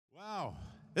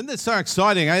Isn't that so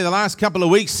exciting, eh? The last couple of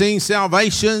weeks seeing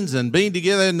salvations and being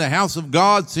together in the house of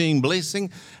God, seeing blessing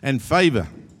and favour.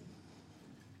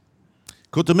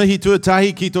 Ko te mihi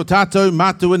tuatahi ki tō tātou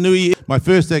mātua nui. My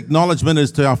first acknowledgement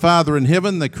is to our Father in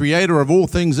heaven, the creator of all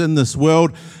things in this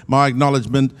world. My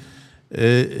acknowledgement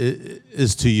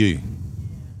is to you.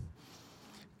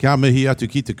 Ka mihi atu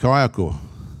ki te kaiako.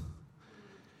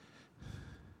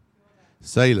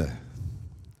 Seila.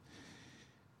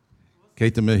 Kei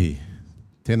te mihi.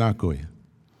 Tēnā koe.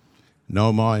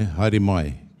 Nau mai, haere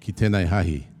mai, ki tēnei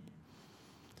hahi.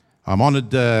 I'm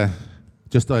honoured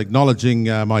just acknowledging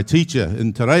my teacher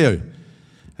in Te Reo,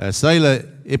 Sailor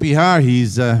Epihar. He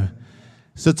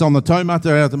sits on the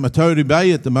taumata out at Matauri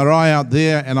Bay at the marae out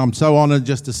there, and I'm so honoured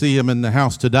just to see him in the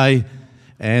house today.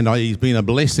 And he's been a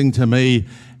blessing to me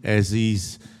as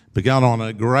he's begun on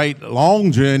a great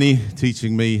long journey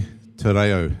teaching me Te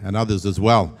Reo and others as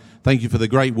well. Thank you for the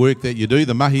great work that you do,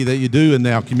 the mahi that you do in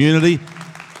our community.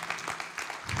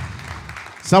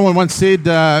 Someone once said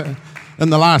in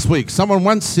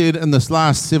this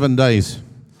last 7 days,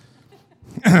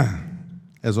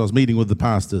 as I was meeting with the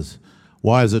pastors,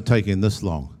 why is it taking this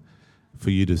long for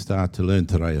you to start to learn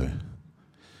Te Reo?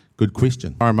 Good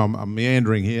question. I'm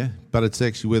meandering here, but it's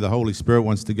actually where the Holy Spirit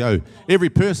wants to go. Every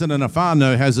person in a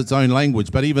whānau has its own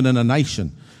language, but even in a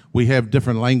nation, we have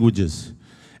different languages.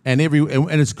 And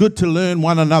it's good to learn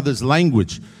one another's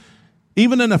language.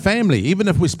 Even in a family, even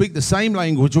if we speak the same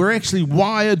language, we're actually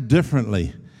wired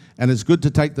differently. And it's good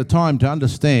to take the time to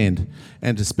understand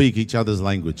and to speak each other's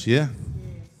language, yeah?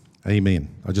 Yes. Amen.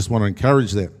 I just want to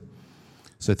encourage that.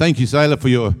 So thank you, Sailor, for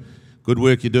your good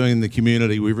work you're doing in the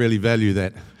community. We really value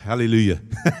that. Hallelujah.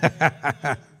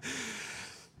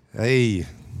 Hey.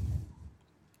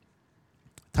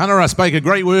 Tanara spoke a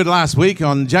great word last week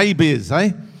on Jabez,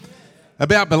 eh?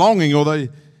 About belonging, although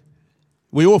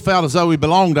we all felt as though we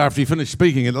belonged after he finished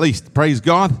speaking, at least. Praise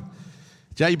God.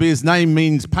 Jabez's name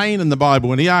means pain in the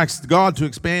Bible, and he asked God to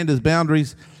expand his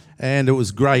boundaries, and it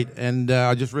was great. And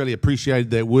I just really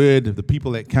appreciated that word, the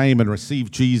people that came and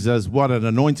received Jesus. What an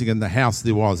anointing in the house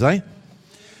there was, eh?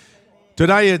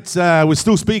 Today we're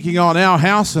still speaking on our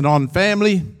house and on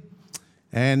family,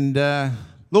 and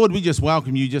Lord, we just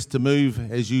welcome you just to move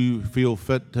as you feel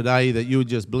fit today, that you would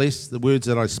just bless the words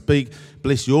that I speak,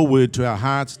 bless your word to our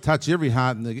hearts, touch every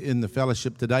heart in the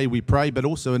fellowship today, we pray, but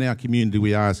also in our community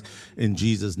we ask in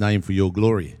Jesus' name for your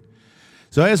glory.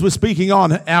 So as we're speaking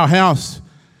on our house,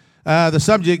 the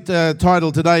subject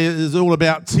title today is all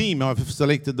about team. I've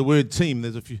selected the word team.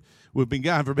 We've been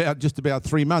going for just about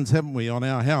 3 months, haven't we, on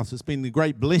our house. It's been a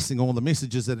great blessing, all the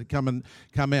messages that have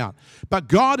come out. But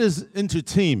God is into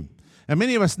team. And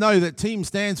many of us know that team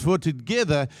stands for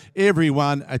together,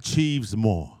 everyone achieves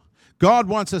more. God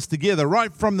wants us together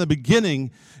right from the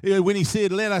beginning. When he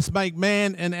said, let us make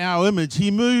man in our image,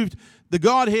 the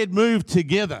Godhead moved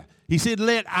together. He said,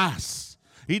 let us.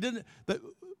 They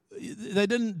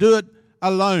didn't do it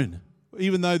alone,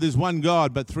 even though there's one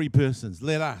God, but three persons.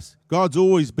 Let us. God's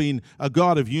always been a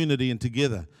God of unity and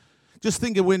together. Just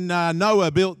think of when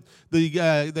Noah built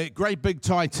that great big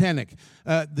Titanic,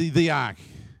 the ark.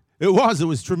 It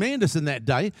was tremendous in that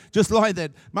day, just like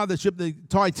that mothership, the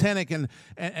Titanic,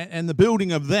 and the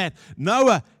building of that.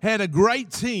 Noah had a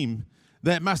great team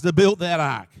that must have built that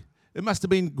ark. It must have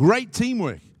been great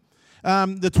teamwork.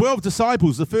 The 12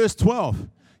 disciples, the first 12.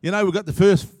 You know, we've got the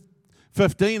first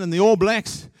 15 in the All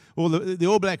Blacks, or the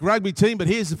All Black rugby team, but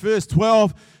here's the first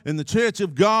 12 in the Church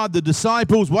of God, the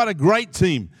disciples. What a great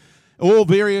team. All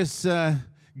various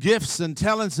gifts and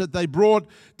talents that they brought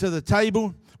to the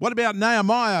table. What about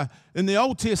Nehemiah in the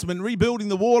Old Testament rebuilding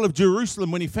the wall of Jerusalem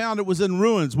when he found it was in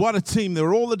ruins? What a team. There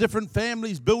were all the different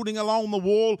families building along the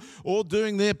wall, all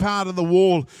doing their part of the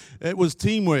wall. It was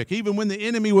teamwork. Even when the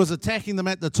enemy was attacking them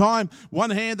at the time, one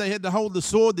hand they had to hold the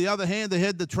sword, the other hand they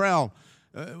had the trowel,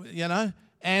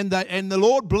 and the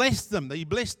Lord blessed them. He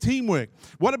blessed teamwork.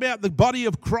 What about the body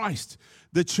of Christ,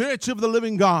 the church of the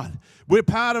living God? We're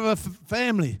part of a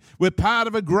family. We're part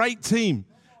of a great team.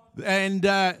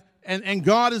 And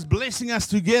God is blessing us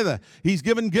together. He's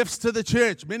given gifts to the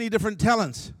church, many different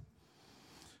talents.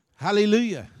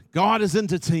 Hallelujah. God is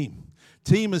into team.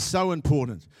 Team is so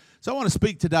important. So I want to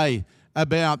speak today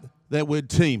about that word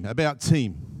team, about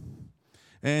team.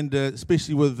 And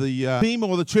especially with the team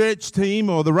or the church team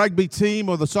or the rugby team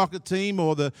or the soccer team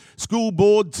or the school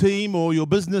board team or your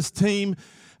business team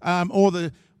or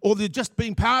they're just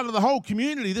being part of the whole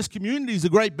community. This community is a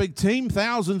great big team,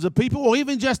 thousands of people, or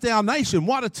even just our nation.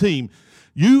 What a team.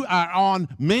 You are on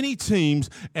many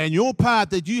teams, and your part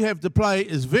that you have to play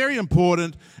is very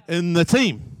important in the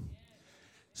team.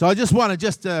 So I just want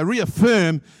to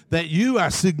reaffirm that you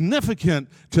are significant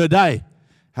today.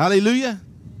 Hallelujah.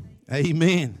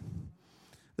 Amen.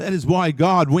 That is why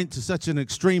God went to such an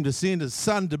extreme to send His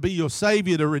Son to be your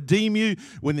Savior, to redeem you.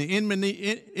 When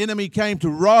the enemy came to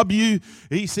rob you,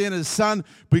 He sent His Son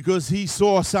because He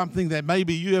saw something that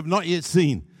maybe you have not yet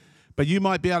seen. But you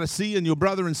might be able to see in your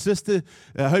brother and sister.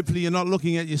 Hopefully you're not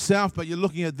looking at yourself, but you're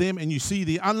looking at them and you see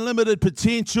the unlimited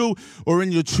potential, or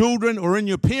in your children or in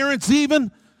your parents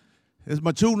even. There's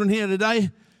my children here today.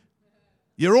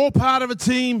 You're all part of a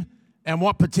team, and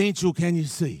what potential can you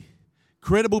see?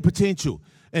 Incredible potential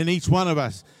in each one of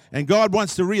us. And God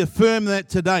wants to reaffirm that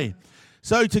today.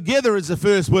 So together is the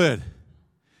first word.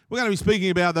 We're going to be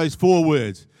speaking about those 4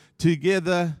 words.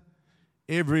 Together,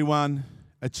 everyone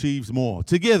achieves more.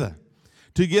 Together.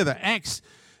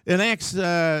 In Acts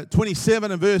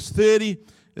 27 and verse 30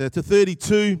 to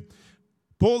 32,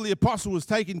 Paul the apostle was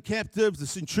taken captive. The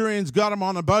centurions got him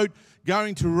on a boat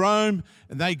going to Rome,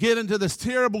 and they get into this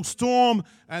terrible storm,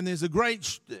 and there's a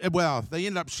great, they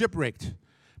end up shipwrecked.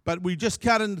 But we just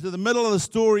cut into the middle of the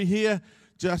story here,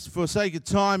 just for sake of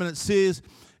time, and it says,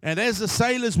 and as the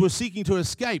sailors were seeking to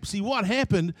escape, see what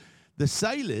happened, the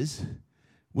sailors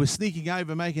were sneaking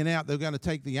over, making out they were going to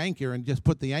take the anchor and just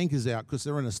put the anchors out because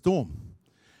they're in a storm.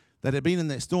 That had been in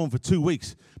that storm for 2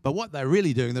 weeks. But what they're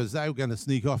really doing is they were going to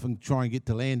sneak off and try and get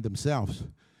to land themselves,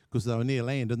 because they were near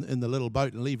land in the little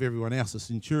boat, and leave everyone else, the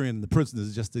centurion and the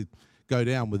prisoners, just to go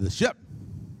down with the ship.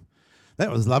 That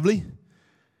was lovely.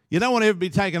 You don't want to ever be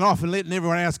taken off and letting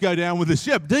everyone else go down with the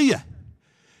ship, do you?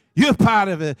 You're part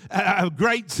of a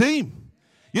great team.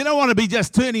 You don't want to be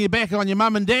just turning your back on your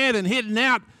mum and dad and heading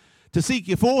out to seek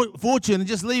your fortune and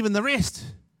just leaving the rest.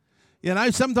 You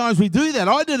know, sometimes we do that.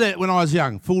 I did it when I was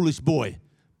young, foolish boy.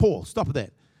 Paul, stop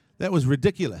that. That was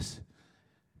ridiculous.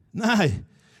 No.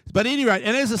 But at any rate,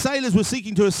 and as the sailors were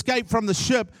seeking to escape from the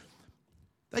ship,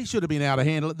 they should have been able to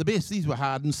handle it the best. These were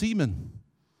hardened seamen.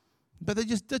 But they're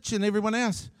just ditching everyone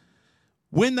else.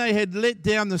 When they had let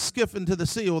down the skiff into the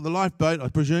sea, or the lifeboat, I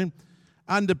presume,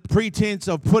 under pretense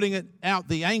of putting it out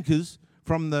the anchors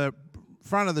from the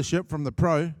front of the ship, from the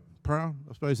prow,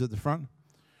 I suppose at the front.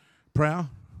 Proud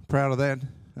of that.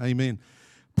 Amen.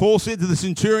 Paul said to the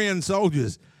centurion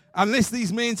soldiers, unless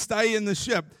these men stay in the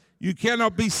ship, you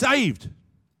cannot be saved.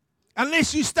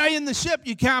 Unless you stay in the ship,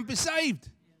 you can't be saved.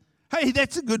 Hey,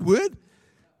 that's a good word.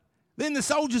 Then the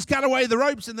soldiers cut away the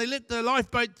ropes and they let the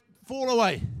lifeboat fall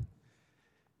away.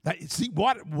 See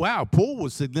what? Wow, Paul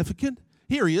was significant.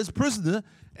 Here he is, prisoner,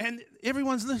 and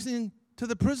everyone's listening to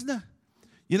the prisoner.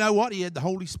 You know what? He had the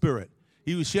Holy Spirit.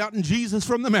 He was shouting Jesus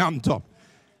from the mountaintop.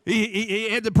 He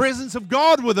had the presence of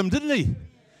God with him, didn't he?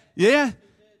 Yeah?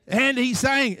 And he's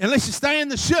saying, unless you stay in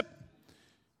the ship,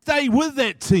 stay with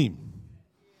that team.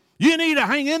 You need to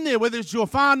hang in there, whether it's your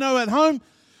whānau at home,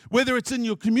 whether it's in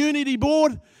your community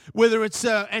board, whether it's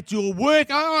at your work.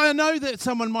 I know that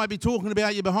someone might be talking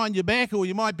about you behind your back, or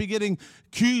you might be getting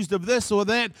accused of this or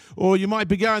that, or you might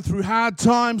be going through hard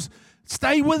times.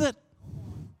 Stay with it.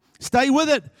 Stay with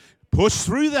it. Push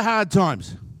through the hard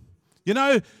times. You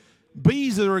know,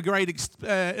 bees are a great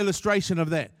illustration of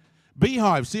that.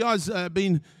 Beehives. See, I've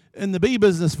been in the bee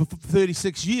business for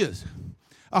 36 years.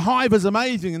 A hive is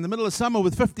amazing in the middle of summer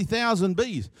with 50,000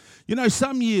 bees. You know,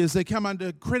 some years they come under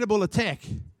incredible attack.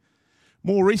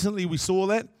 More recently we saw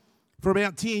that. For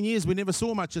about 10 years we never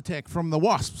saw much attack from the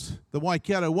wasps, the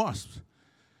Whitehead wasps.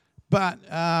 But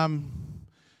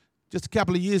just a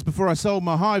couple of years before I sold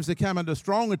my hives, they came under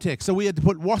strong attack. So we had to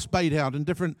put wasp bait out in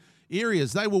different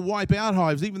areas. They will wipe out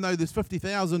hives. Even though there's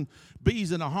 50,000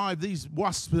 bees in a hive, these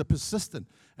wasps are persistent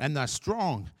and they're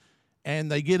strong. And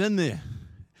they get in there.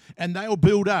 And they'll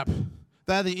build up.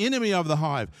 They're the enemy of the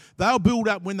hive. They'll build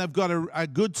up when they've got a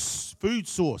good food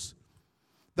source.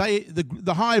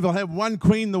 The hive will have one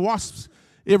queen. The wasps,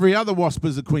 every other wasp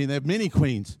is a queen. They have many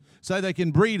queens. So they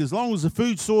can breed. As long as the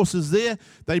food source is there,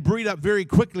 they breed up very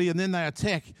quickly, and then they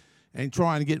attack and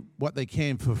try and get what they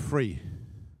can for free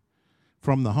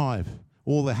from the hive.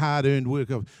 All the hard-earned work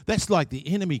of. That's like the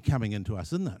enemy coming into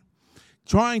us, isn't it?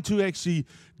 Trying to actually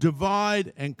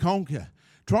divide and conquer.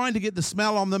 Trying to get the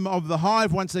smell on them of the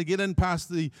hive once they get in past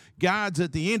the guards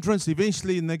at the entrance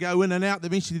eventually, and they go in and out.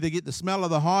 Eventually they get the smell of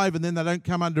the hive, and then they don't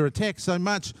come under attack so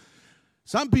much.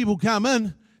 Some people come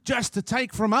in just to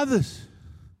take from others.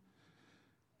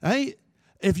 Hey,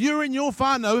 if you're in your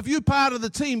whānau, if you're part of the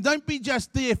team, don't be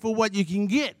just there for what you can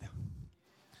get.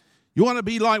 You want to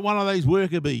be like one of those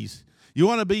worker bees. You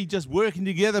want to be just working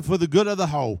together for the good of the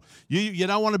whole. You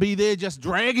don't want to be there just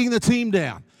dragging the team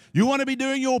down. You want to be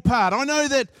doing your part. I know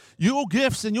that your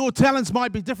gifts and your talents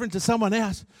might be different to someone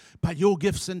else, but your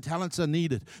gifts and talents are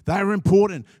needed. They're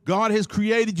important. God has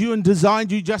created you and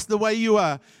designed you just the way you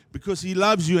are. because He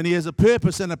loves you and He has a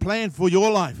purpose and a plan for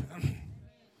your life.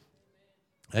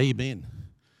 Amen.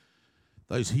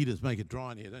 Those heaters make it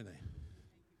dry in here, don't they?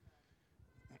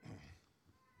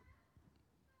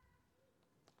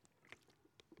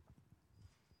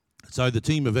 So the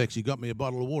team have actually got me a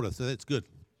bottle of water, so that's good.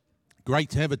 Great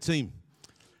to have a team.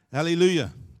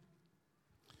 Hallelujah.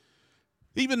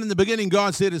 Even in the beginning,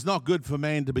 God said it's not good for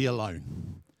man to be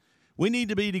alone. We need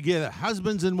to be together,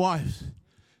 husbands and wives.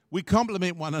 We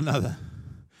complement one another.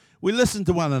 We listen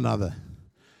to one another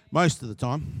most of the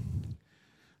time.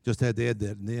 Just had to add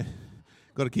that in there.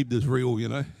 Got to keep this real, you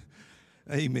know.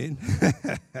 Amen.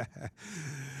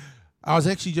 I was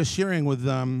actually just sharing with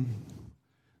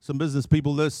some business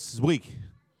people this week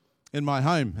in my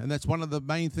home, and that's one of the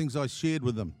main things I shared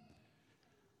with them.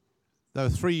 There were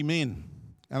 3 men,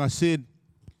 and I said,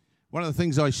 one of the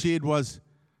things I shared was,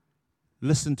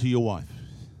 listen to your wife.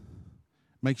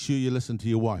 Make sure you listen to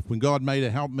your wife. When God made a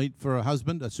helpmeet for a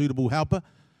husband, a suitable helper,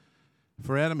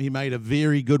 for Adam, He made a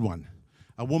very good one.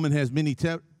 A woman has many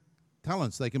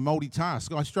talents. They can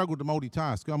multitask. I struggle to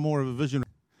multitask. I'm more of a visionary.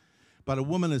 But a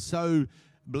woman is so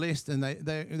blessed, and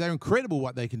they're incredible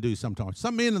what they can do sometimes.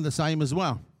 Some men are the same as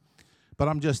well. But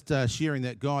I'm just sharing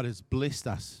that God has blessed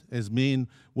us as men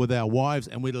with our wives,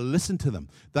 and we're to listen to them.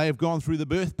 They have gone through the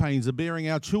birth pains of bearing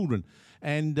our children,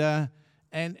 and they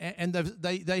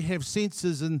have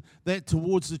senses and that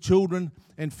towards the children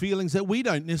and feelings that we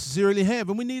don't necessarily have,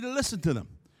 and we need to listen to them.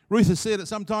 Ruth has said it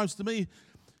sometimes to me,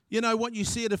 you know, what you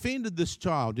said offended this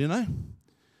child, you know.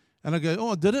 And I go,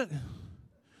 oh, did it?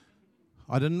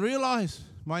 I didn't realize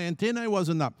my antennae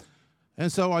wasn't up. And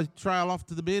so I trail off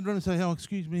to the bedroom and say, oh,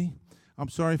 excuse me, I'm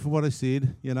sorry for what I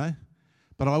said, you know.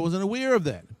 But I wasn't aware of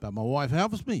that. But my wife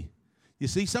helps me. You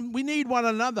see, we need one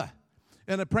another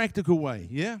in a practical way,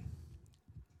 yeah?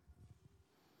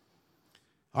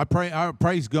 I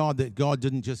praise God that God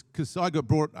didn't just, because I got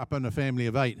brought up in a family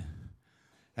of 8,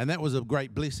 and that was a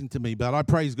great blessing to me, but I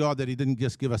praise God that He didn't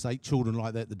just give us 8 children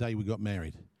like that the day we got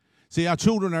married. See, our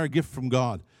children are a gift from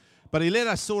God, but He let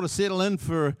us sort of settle in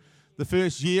for the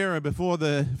first year before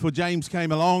James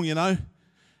came along, you know,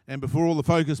 and before all the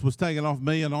focus was taken off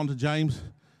me and onto James.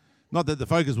 Not that the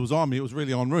focus was on me, it was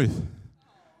really on Ruth,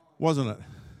 wasn't it?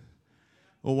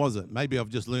 Or was it? Maybe I've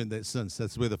just learned that since.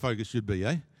 That's where the focus should be,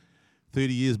 eh?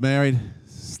 30 years married,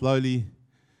 slowly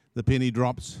the penny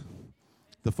drops,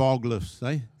 the fog lifts,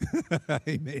 eh?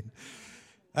 Amen.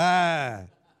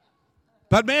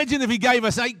 But imagine if He gave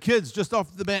us 8 kids just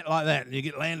off the bat like that, and you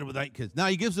get landed with 8 kids. No,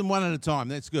 He gives them one at a time.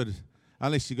 That's good,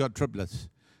 unless you got triplets.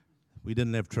 We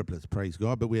didn't have triplets, praise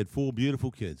God, but we had 4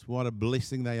 beautiful kids. What a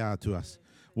blessing they are to us.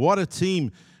 What a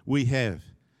team we have.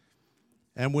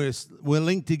 And we're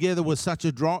linked together with such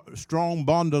a strong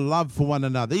bond of love for one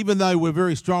another. Even though we're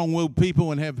very strong-willed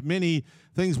people and have many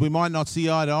things we might not see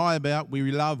eye to eye about, we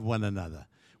love one another.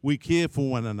 We care for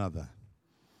one another.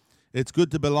 It's good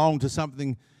to belong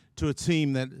to a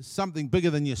team that's something bigger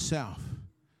than yourself.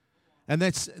 And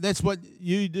that's what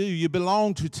you do. You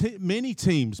belong to many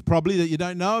teams probably that you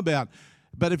don't know about.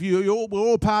 But if we're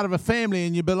all part of a family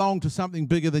and you belong to something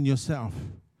bigger than yourself.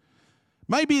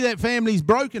 Maybe that family's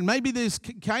broken. Maybe there's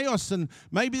chaos, and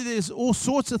maybe there's all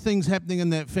sorts of things happening in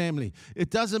that family. It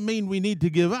doesn't mean we need to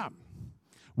give up.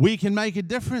 We can make a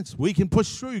difference. We can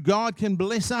push through. God can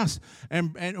bless us,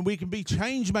 and we can be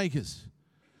change makers.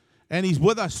 And He's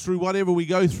with us through whatever we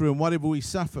go through and whatever we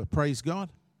suffer. Praise God.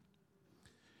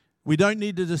 We don't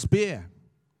need to despair.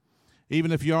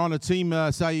 Even if you're on a team,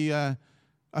 say a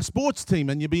sports team,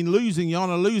 and you've been losing, you're on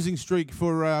a losing streak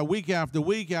for week after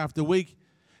week after week.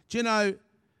 Do you know,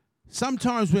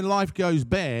 sometimes when life goes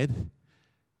bad,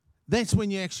 that's when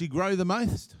you actually grow the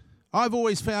most. I've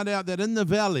always found out that in the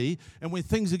valley and when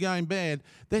things are going bad,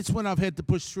 that's when I've had to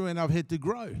push through and I've had to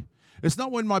grow. It's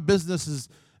not when my business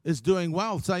is doing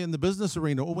well, say in the business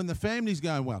arena, or when the family's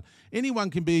going well. Anyone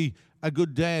can be a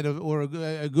good dad or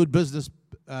a good business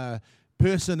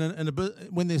person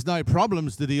when there's no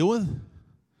problems to deal with.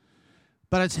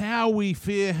 But it's how we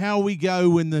fare, how we go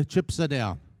when the chips are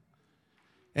down.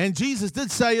 And Jesus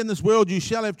did say, in this world you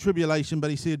shall have tribulation, but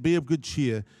He said, be of good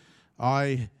cheer,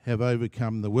 I have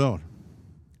overcome the world.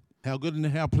 How good and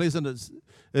how pleasant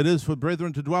it is for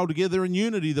brethren to dwell together in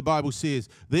unity, the Bible says.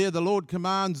 There the Lord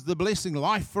commands the blessing,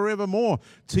 life forevermore.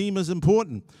 Team is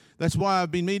important. That's why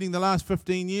I've been meeting the last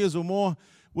 15 years or more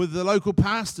with the local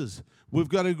pastors. We've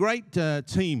got a great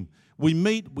team. We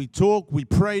meet, we talk, we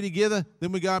pray together,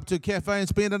 then we go up to a cafe and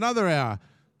spend another hour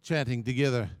chatting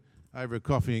together over a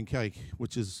coffee and cake,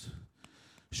 which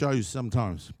shows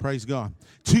sometimes. Praise God.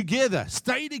 Together,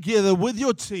 stay together with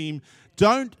your team.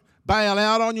 Don't bail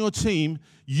out on your team.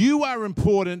 You are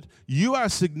important. You are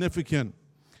significant.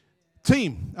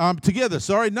 Together,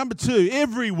 sorry. Number 2,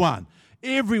 everyone.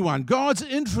 Everyone. God's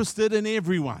interested in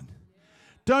everyone.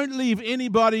 Don't leave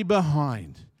anybody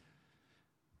behind.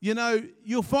 You know,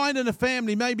 you'll find in a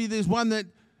family, maybe there's one that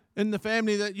in the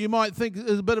family that you might think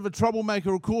is a bit of a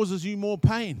troublemaker or causes you more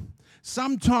pain.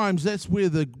 Sometimes that's where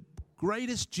the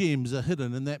greatest gems are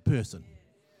hidden in that person.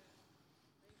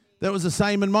 That was the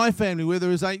same in my family where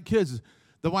there was 8 kids.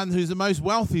 The one who's the most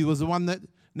wealthy was the one that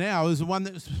now is the one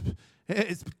that's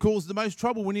it's caused the most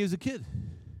trouble when he was a kid.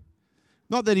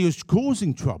 Not that he was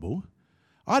causing trouble.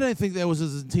 I don't think that was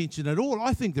his intention at all.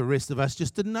 I think the rest of us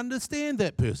just didn't understand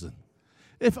that person.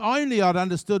 If only I'd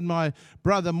understood my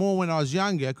brother more when I was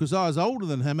younger, because I was older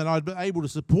than him and I'd been able to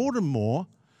support him more,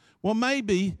 well,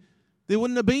 maybe there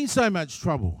wouldn't have been so much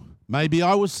trouble. Maybe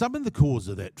I was some of the cause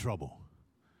of that trouble.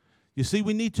 You see,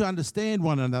 we need to understand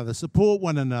one another, support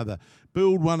one another,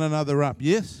 build one another up,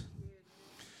 yes?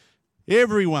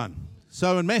 Everyone.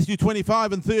 So in Matthew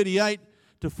 25 and 38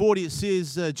 to 40, it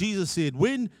says, Jesus said,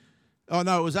 it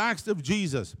was asked of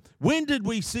Jesus, when did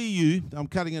we see you, I'm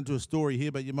cutting into a story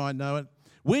here, but you might know it.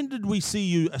 When did we see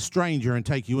you a stranger and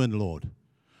take you in, Lord?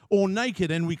 Or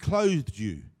naked and we clothed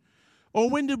you? Or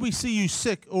when did we see you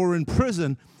sick or in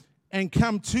prison and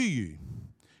come to you?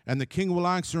 And the king will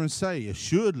answer and say,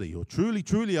 assuredly, or truly,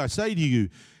 truly, I say to you,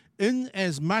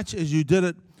 inasmuch as you did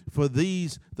it for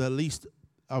these, the least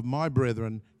of my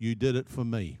brethren, you did it for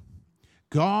me.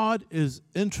 God is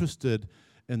interested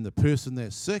in the person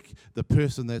that's sick, the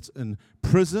person that's in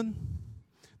prison,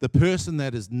 the person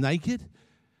that is naked.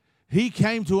 He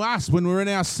came to us when we were in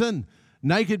our sin,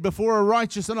 naked before a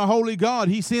righteous and a holy God.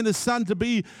 He sent his Son to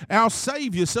be our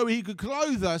Savior so he could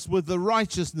clothe us with the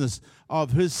righteousness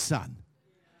of his Son.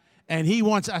 And he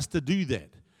wants us to do that.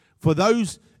 For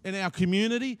those in our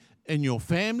community, in your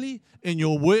family, in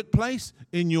your workplace,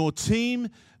 in your team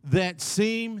that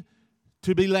seem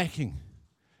to be lacking.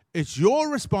 It's your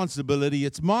responsibility,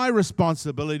 it's my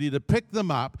responsibility to pick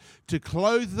them up, to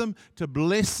clothe them, to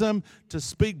bless them, to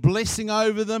speak blessing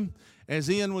over them, as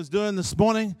Ian was doing this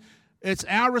morning. It's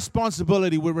our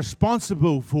responsibility. We're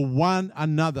responsible for one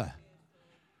another.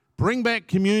 Bring back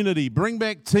community, bring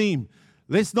back team.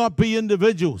 Let's not be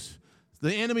individuals.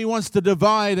 The enemy wants to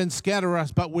divide and scatter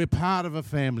us, but we're part of a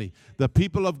family. The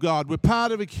people of God, we're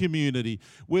part of a community.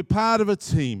 We're part of a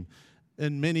team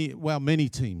in many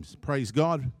teams. Praise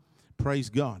God.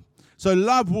 Praise God. So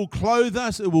love will clothe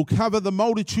us. It will cover the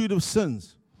multitude of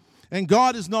sins. And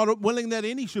God is not willing that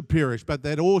any should perish, but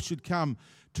that all should come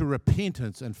to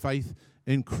repentance and faith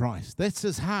in Christ. That's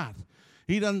his heart.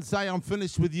 He doesn't say, I'm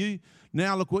finished with you.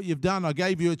 Now look what you've done. I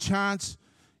gave you a chance.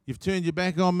 You've turned your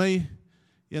back on me.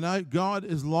 You know, God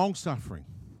is long-suffering.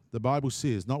 The Bible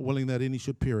says, not willing that any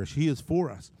should perish. He is for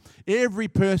us. Every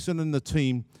person in the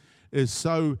team is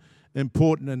so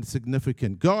important and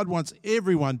significant. God wants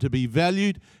everyone to be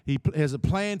valued. He has a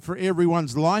plan for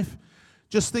everyone's life.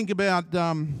 Just think about,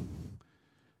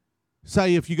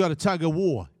 say, if you got a tug of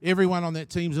war, everyone on that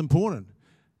team's important.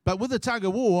 But with a tug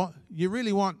of war, you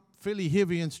really want fairly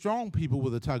heavy and strong people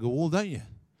with a tug of war, don't you?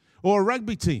 Or a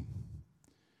rugby team.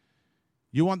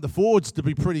 You want the forwards to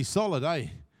be pretty solid,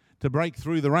 to break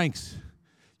through the ranks.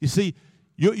 You see,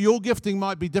 your gifting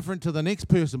might be different to the next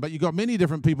person, but you've got many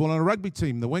different people on a rugby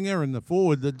team, the winger and the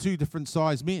forward, the 2 different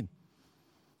sized men.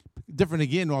 Different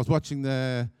again, I was watching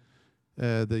the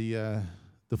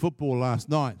football last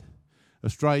night,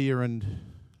 Australia and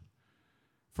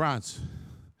France.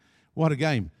 What a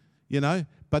game, you know.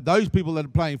 But those people that are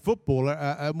playing football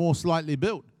are more slightly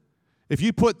built. If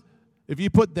you put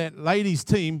that ladies'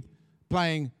 team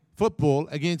playing football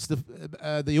against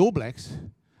the All Blacks,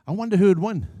 I wonder who would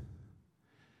win.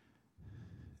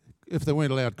 If they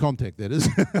weren't allowed contact, that is.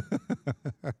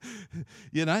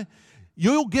 You know,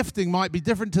 your gifting might be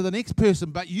different to the next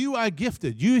person, but you are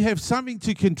gifted. You have something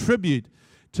to contribute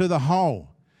to the whole.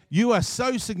 You are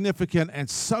so significant and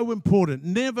so important.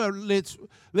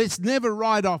 Let's never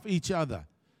write off each other.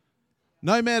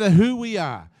 No matter who we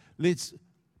are, let's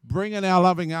bring in our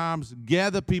loving arms,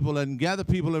 gather people in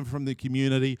from the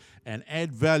community, and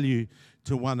add value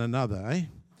to one another.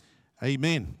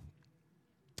 Amen.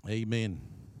 Amen.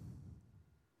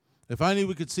 If only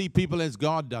we could see people as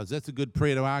God does. That's a good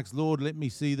prayer to ask. Lord, let me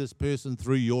see this person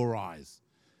through your eyes.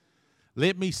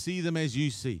 Let me see them as you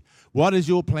see. What is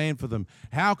your plan for them?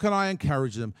 How can I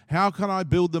encourage them? How can I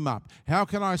build them up? How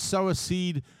can I sow a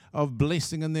seed of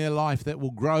blessing in their life that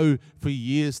will grow for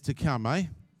years to come,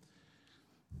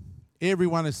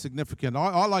 Everyone is significant.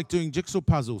 I like doing jigsaw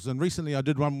puzzles, and recently I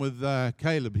did one with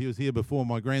Caleb. He was here before,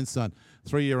 my grandson,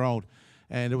 3-year-old,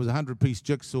 and it was a 100-piece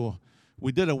jigsaw.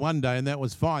 We did it one day, and that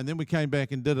was fine. Then we came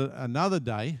back and did it another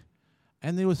day,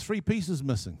 and there was 3 pieces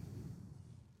missing.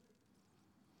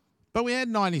 But we had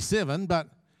 97, but,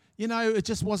 it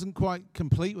just wasn't quite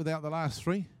complete without the last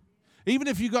 3. Even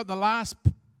if you got the last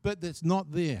bit that's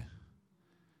not there.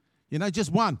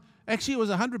 Just one. Actually, it was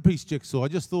a 100-piece jigsaw. I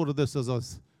just thought of this as I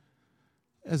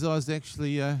was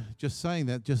actually just saying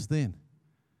that just then.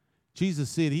 Jesus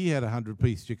said he had a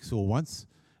 100-piece jigsaw once,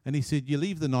 and he said, you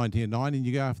leave the 99 and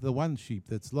you go after the one sheep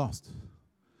that's lost.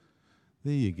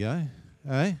 There you go.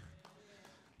 Eh?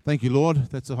 Thank you,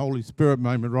 Lord. That's a Holy Spirit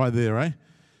moment right there, eh?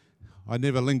 I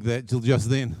never linked that till just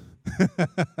then.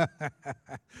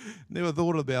 Never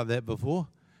thought about that before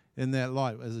in that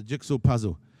light as a jigsaw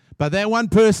puzzle. But that one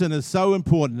person is so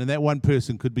important, and that one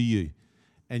person could be you.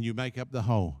 And you make up the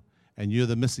whole, and you're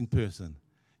the missing person.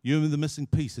 You're the missing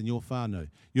piece in your whānau.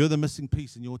 You're the missing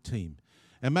piece in your team.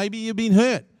 And maybe you've been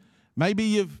hurt. Maybe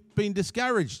you've been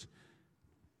discouraged.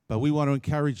 But we want to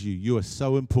encourage you. You are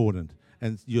so important,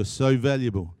 and you're so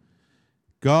valuable.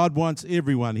 God wants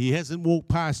everyone. He hasn't walked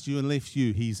past you and left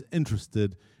you. He's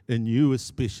interested in you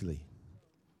especially.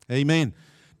 Amen.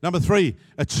 Number 3,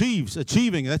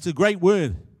 achieving. That's a great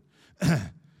word.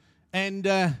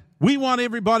 And we want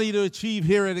everybody to achieve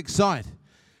here at Excite.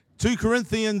 2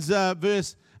 Corinthians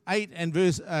verse 8 and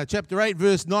chapter 8,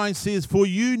 verse 9 says, for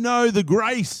you know the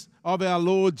grace of our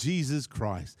Lord Jesus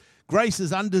Christ. Grace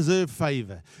is undeserved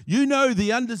favor. You know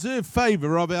the undeserved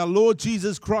favor of our Lord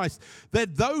Jesus Christ,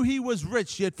 that though he was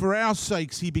rich, yet for our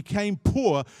sakes he became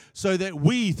poor, so that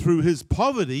we through his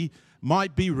poverty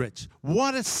might be rich.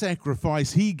 What a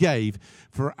sacrifice he gave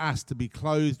for us to be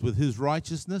clothed with his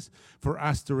righteousness, for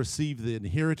us to receive the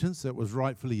inheritance that was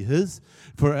rightfully his,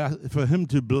 for him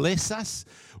to bless us.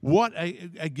 What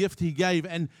a gift he gave.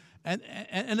 And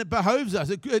it behoves us,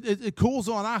 it calls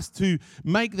on us to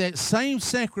make that same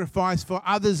sacrifice for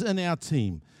others in our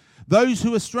team. Those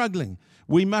who are struggling,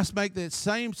 we must make that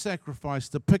same sacrifice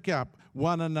to pick up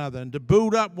one another and to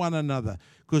build up one another,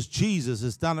 because Jesus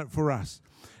has done it for us.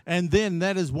 And then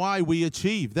that is why we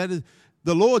achieve. That is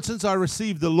the Lord. Since I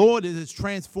received the Lord, it has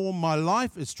transformed my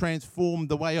life. It's transformed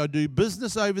the way I do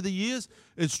business over the years.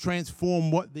 It's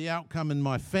transformed what the outcome in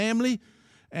my family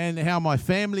and how my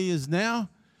family is now.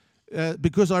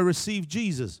 Because I received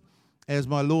Jesus as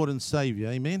my Lord and Savior.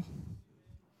 Amen.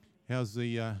 How's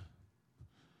the...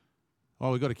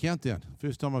 we've got a countdown.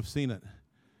 First time I've seen it.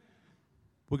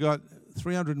 We've got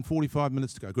 345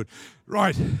 minutes to go. Good.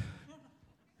 Right.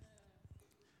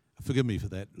 Forgive me for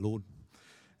that, Lord.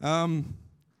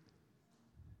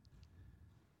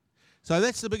 So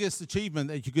that's the biggest achievement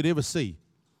that you could ever see.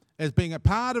 As being a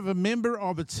part of a member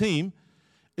of a team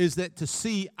is that to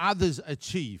see others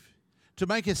achieve. To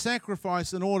make a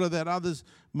sacrifice in order that others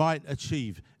might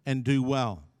achieve and do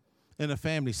well in a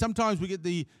family. Sometimes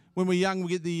when we're young,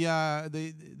 we get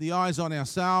the eyes on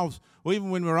ourselves, or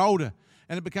even when we're older,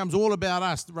 and it becomes all about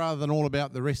us rather than all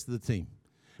about the rest of the team.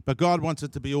 But God wants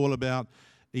it to be all about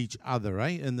each other,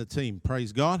 in the team.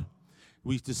 Praise God.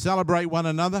 We used to celebrate one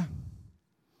another.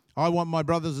 I want my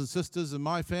brothers and sisters and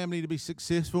my family to be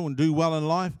successful and do well in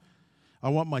life. I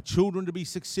want my children to be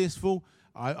successful.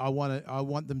 I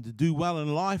want them to do well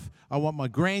in life. I want my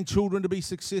grandchildren to be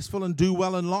successful and do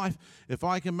well in life. If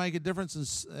I can make a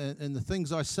difference in the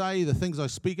things I say, the things I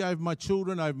speak over my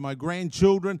children, over my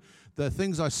grandchildren, the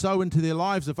things I sow into their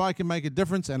lives, if I can make a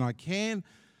difference, and I can,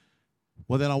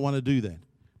 well, then I want to do that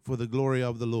for the glory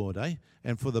of the Lord,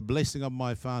 and for the blessing of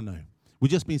my whānau. We've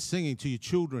just been singing to your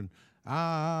children,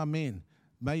 Amen,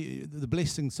 the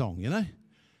blessing song,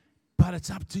 But it's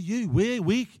up to you.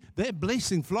 That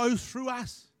blessing flows through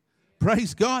us.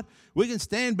 Praise God. We can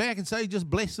stand back and say, just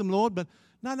bless them, Lord. But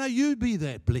no, you be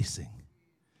that blessing.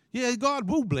 Yeah, God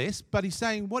will bless, but he's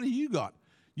saying, what do you got?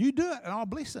 You do it, and I'll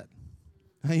bless it.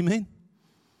 Amen.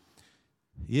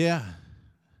 Yeah.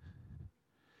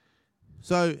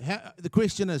 So the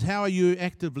question is, how are you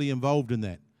actively involved in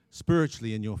that,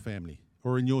 spiritually in your family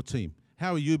or in your team?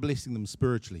 How are you blessing them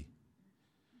spiritually?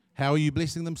 How are you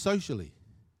blessing them socially?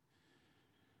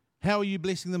 How are you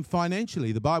blessing them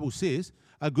financially? The Bible says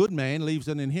a good man leaves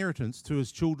an inheritance to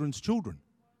his children's children.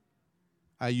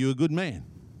 Are you a good man?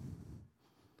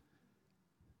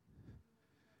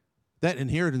 That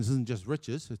inheritance isn't just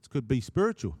riches. It could be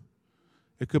spiritual.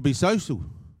 It could be social.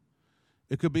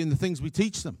 It could be in the things we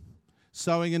teach them.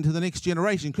 Sowing into the next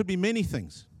generation. It could be many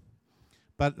things.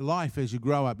 But life, as you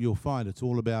grow up, you'll find it's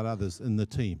all about others in the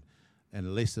team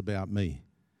and less about me.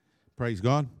 Praise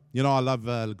God. I love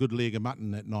a good leg of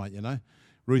mutton at night,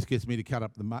 Ruth gets me to cut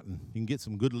up the mutton. You can get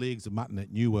some good legs of mutton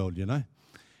at New World,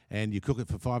 And you cook it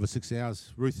for 5 or 6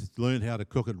 hours. Ruth has learned how to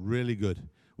cook it really good.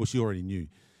 Well, she already knew.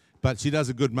 But she does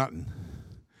a good mutton.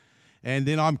 And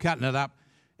then I'm cutting it up.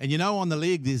 And on the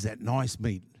leg, there's that nice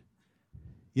meat.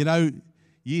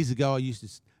 Years ago, I used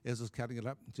to as I was cutting it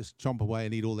up, just chomp away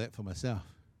and eat all that for myself.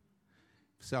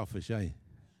 Selfish, eh?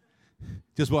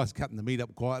 Just while I was cutting the meat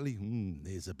up quietly,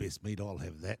 there's the best meat, I'll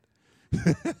have that.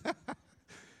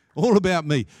 All about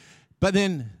me. But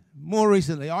then, more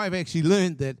recently, I've actually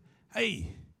learned that,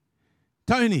 hey,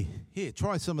 Tony, here,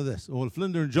 try some of this. Or if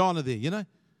Linda and John are there, you know.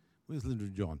 Where's Linda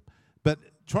and John? But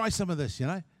try some of this, you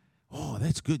know. Oh,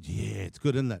 that's good. Yeah, it's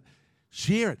good, isn't it?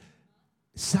 Share it.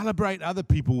 Celebrate other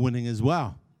people winning as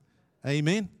well.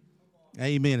 Amen?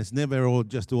 Amen. It's never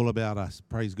just all about us.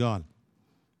 Praise God.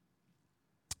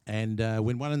 And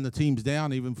when one in the team's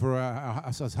down, even for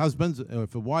us as husbands, or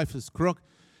if a wife is crook,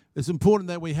 it's important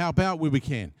that we help out where we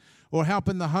can. Or help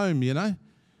in the home, you know.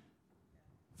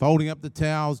 Folding up the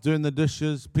towels, doing the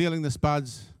dishes, peeling the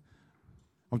spuds.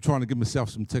 I'm trying to give myself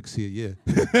some ticks here,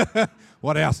 yeah.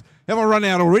 What else? Have I run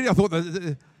out already? I thought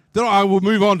that I will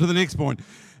move on to the next point.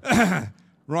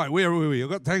 Right, where were we? I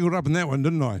got tangled up in that one,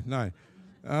 didn't I? No.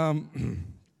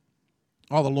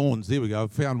 The lawns. There we go.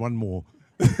 Found one more.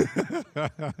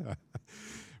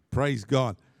 Praise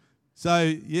God.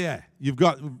 So, yeah, you've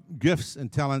got gifts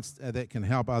and talents that can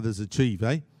help others achieve,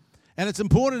 eh? And it's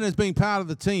important as being part of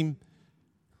the team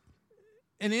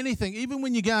in anything, even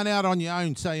when you're going out on your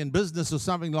own, say in business or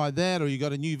something like that, or you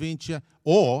got a new venture,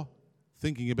 or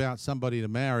thinking about somebody to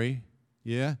marry,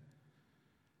 yeah,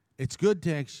 it's good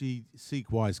to actually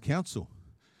seek wise counsel.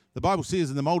 The Bible says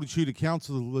in the multitude of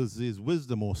counselors there's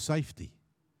wisdom or safety.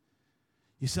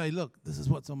 You say, look, this is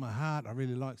what's on my heart. I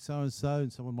really like so-and-so.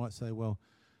 And someone might say, well,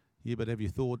 yeah, but have you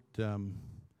thought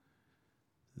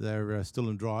they're still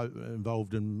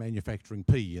involved in manufacturing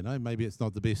pea, you know? Maybe it's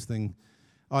not the best thing.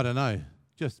 I don't know.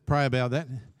 Just pray about that.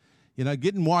 You know,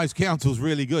 getting wise counsel is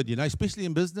really good, you know, especially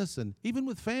in business and even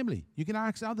with family. You can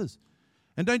ask others.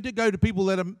 And don't go to people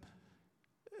that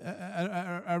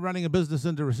are running a business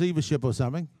into receivership or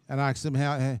something and ask them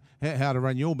how to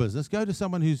run your business. Go to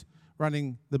someone who's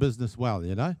running the business well,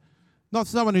 you know. Not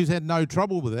someone who's had no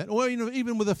trouble with that, or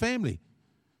even with a family.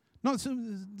 Not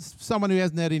someone who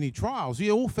hasn't had any trials.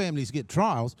 Yeah, all families get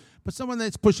trials, but someone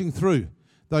that's pushing through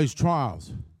those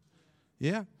trials.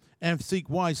 Yeah? And seek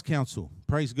wise counsel.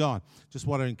 Praise God. Just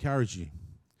want to encourage you.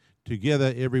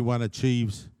 Together, everyone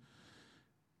achieves.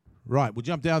 Right, we'll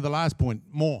jump down to the last point.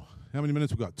 More. How many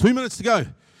minutes we got? 2 minutes to go.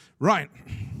 Right.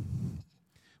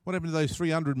 What happened to those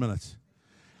 300 minutes?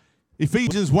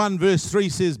 Ephesians 1 verse 3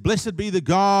 says, Blessed be the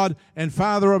God and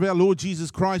Father of our Lord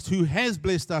Jesus Christ, who has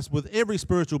blessed us with every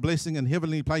spiritual blessing in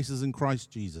heavenly places in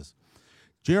Christ Jesus.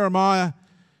 Jeremiah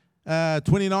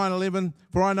 29:11,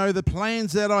 For I know the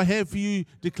plans that I have for you,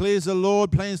 declares the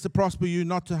Lord, plans to prosper you,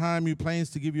 not to harm you, plans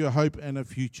to give you a hope and a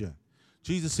future.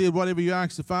 Jesus said, whatever you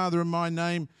ask the Father in my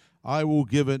name, I will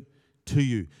give it to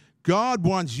you. God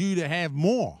wants you to have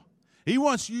more. He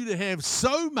wants you to have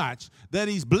so much that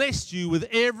He's blessed you with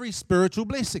every spiritual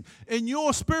blessing. In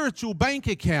your spiritual bank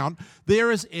account,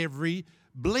 there is every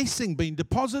blessing being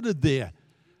deposited there.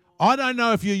 I don't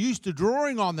know if you're used to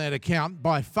drawing on that account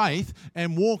by faith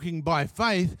and walking by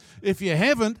faith. If you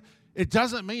haven't, it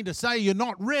doesn't mean to say you're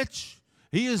not rich.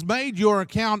 He has made your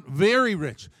account very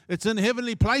rich. It's in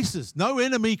heavenly places. No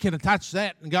enemy can touch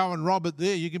that and go and rob it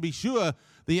there. You can be sure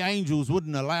the angels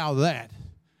wouldn't allow that.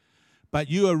 But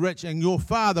you are rich, and your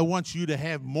Father wants you to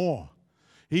have more.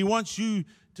 He wants you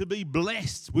to be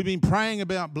blessed. We've been praying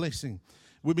about blessing.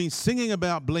 We've been singing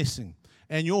about blessing.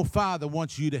 And your Father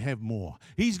wants you to have more.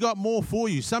 He's got more for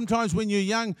you. Sometimes when you're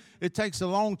young, it takes a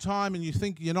long time and you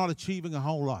think you're not achieving a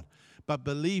whole lot. But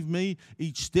believe me,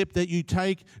 each step that you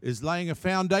take is laying a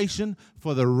foundation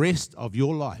for the rest of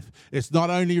your life. It's not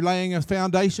only laying a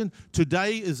foundation.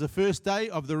 Today is the first day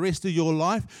of the rest of your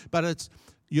life, but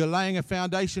you're laying a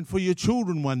foundation for your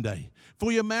children one day,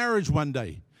 for your marriage one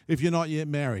day, if you're not yet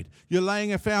married. You're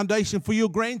laying a foundation for your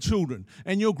grandchildren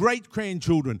and your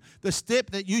great-grandchildren. The step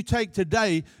that you take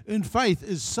today in faith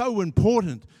is so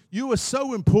important. You are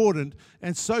so important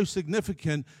and so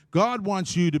significant. God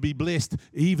wants you to be blessed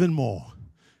even more.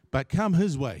 But come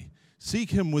His way.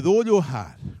 Seek Him with all your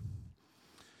heart.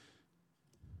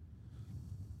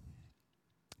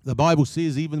 The Bible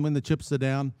says even when the chips are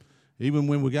down, even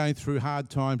when we're going through hard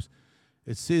times,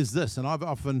 it says this, and I've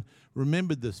often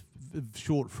remembered this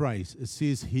short phrase. It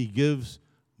says He gives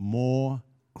more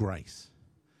grace.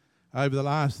 Over the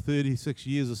last 36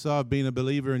 years or so, I've been a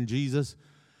believer in Jesus.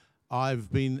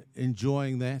 I've been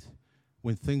enjoying that.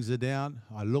 When things are down,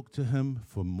 I look to Him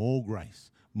for more grace,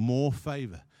 more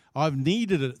favor. I've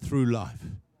needed it through life.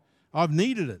 I've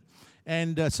needed it.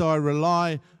 And so I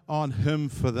rely on Him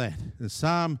for that. In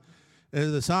Psalm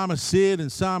the psalmist said in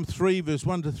Psalm 3, verse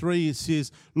 1 to 3, it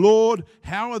says, Lord,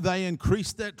 how are they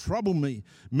increased that trouble me?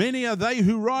 Many are they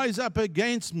who rise up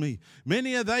against me.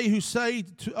 Many are they who say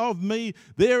of me,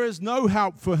 there is no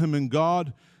help for him in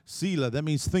God. Selah, that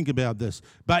means think about this.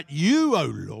 But you, O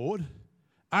Lord,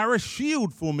 are a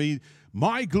shield for me,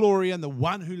 my glory, and the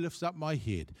one who lifts up my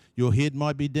head. Your head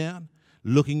might be down,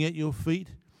 looking at your feet,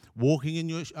 walking in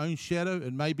your own shadow.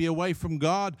 It may be away from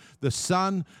God. The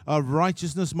sun of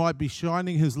righteousness might be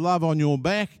shining his love on your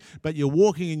back, but you're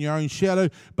walking in your own shadow.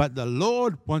 But the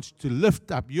Lord wants to lift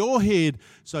up your head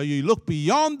so you look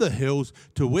beyond the hills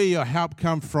to where your help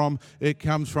comes from. It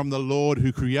comes from the Lord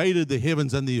who created the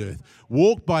heavens and the earth.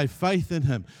 Walk by faith in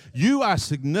him. You are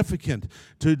significant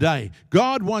today.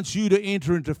 God wants you to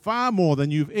enter into far more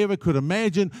than you've ever could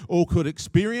imagine or could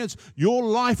experience. Your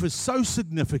life is so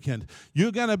significant.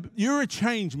 You're a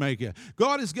change maker.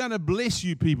 God is going to bless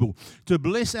you, people, to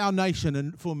bless our nation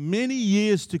and for many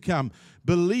years to come.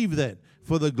 Believe that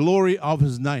for the glory of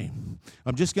his name.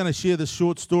 I'm just going to share this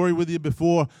short story with you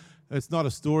before. It's not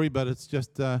a story, but it's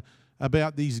just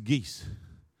about these geese.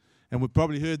 And we've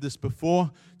probably heard this before,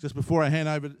 just before I hand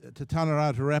over to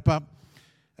Tanara to wrap up.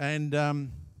 And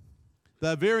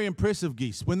they're very impressive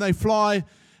geese. When they fly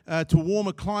to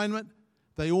warmer climate,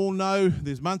 they all know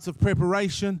there's months of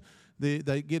preparation.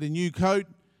 They get a new coat,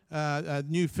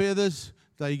 new feathers.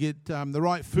 They get the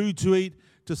right food to eat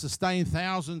to sustain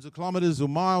thousands of kilometres or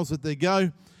miles that they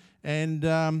go. And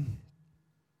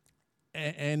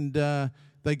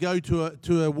they go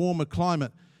to a warmer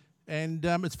climate. And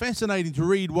it's fascinating to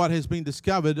read what has been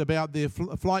discovered about their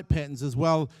flight patterns as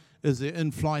well as their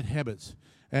in-flight habits.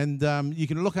 And you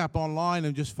can look up online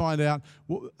and just find out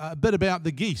a bit about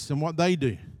the geese and what they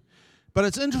do. But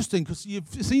it's interesting because you've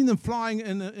seen them flying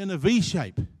in a V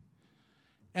shape.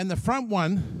 And the front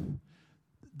one,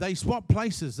 they swap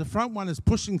places. The front one is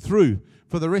pushing through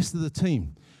for the rest of the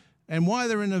team. And why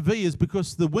they're in a V is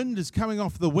because the wind is coming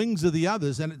off the wings of the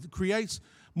others and it creates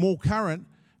more current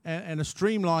and a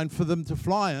streamline for them to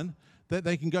fly in that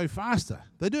they can go faster.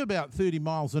 They do about 30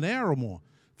 miles an hour or more,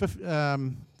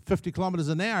 50 kilometres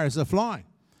an hour as they're flying.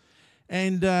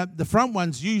 And the front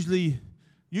ones usually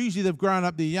they've grown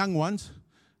up, their young ones,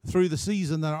 through the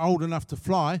season they're old enough to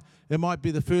fly. It might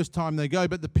be the first time they go,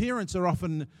 but the parents are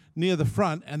often near the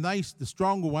front, and the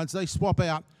stronger ones, they swap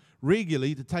out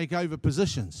regularly to take over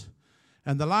positions.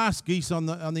 And the last geese on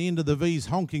the end of the V's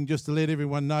honking just to let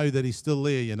everyone know that he's still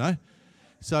there, you know.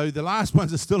 So the last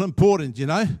ones are still important, you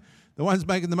know. The ones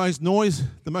making the most noise,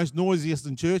 the most noisiest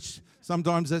in church.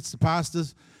 Sometimes that's the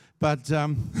pastors, but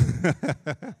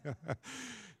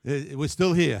we're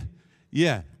still here.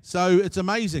 Yeah, so it's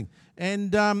amazing.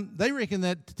 And they reckon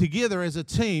that together as a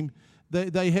team, they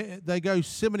go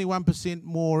 71%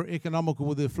 more economical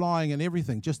with their flying and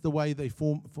everything, just the way they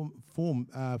form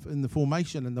in the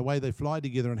formation and the way they fly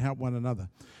together and help one another.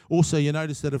 Also, you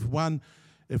notice that if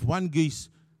one geese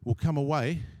will come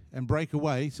away and break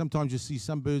away, sometimes you see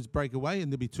some birds break away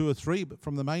and there'll be two or three, but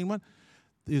from the main one,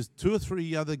 there's two or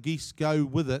three other geese go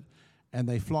with it and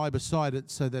they fly beside it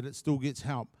so that it still gets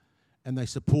help. And they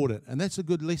support it. And that's a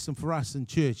good lesson for us in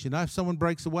church. You know, if someone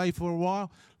breaks away for a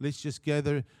while, let's just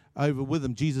gather over with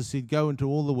them. Jesus said, go into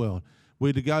all the world.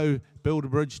 We're to go build a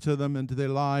bridge to them, into their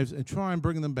lives, and try and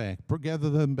bring them back,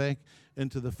 gather them back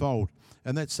into the fold.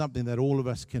 And that's something that all of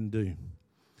us can do.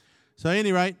 So at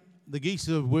any rate, the geese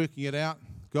are working it out.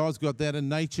 God's got that in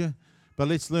nature. But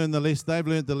let's learn the lesson. They've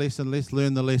learned the lesson. Let's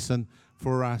learn the lesson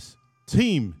for us.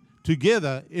 Team,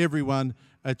 together, everyone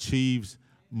achieves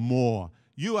more.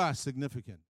 You are significant.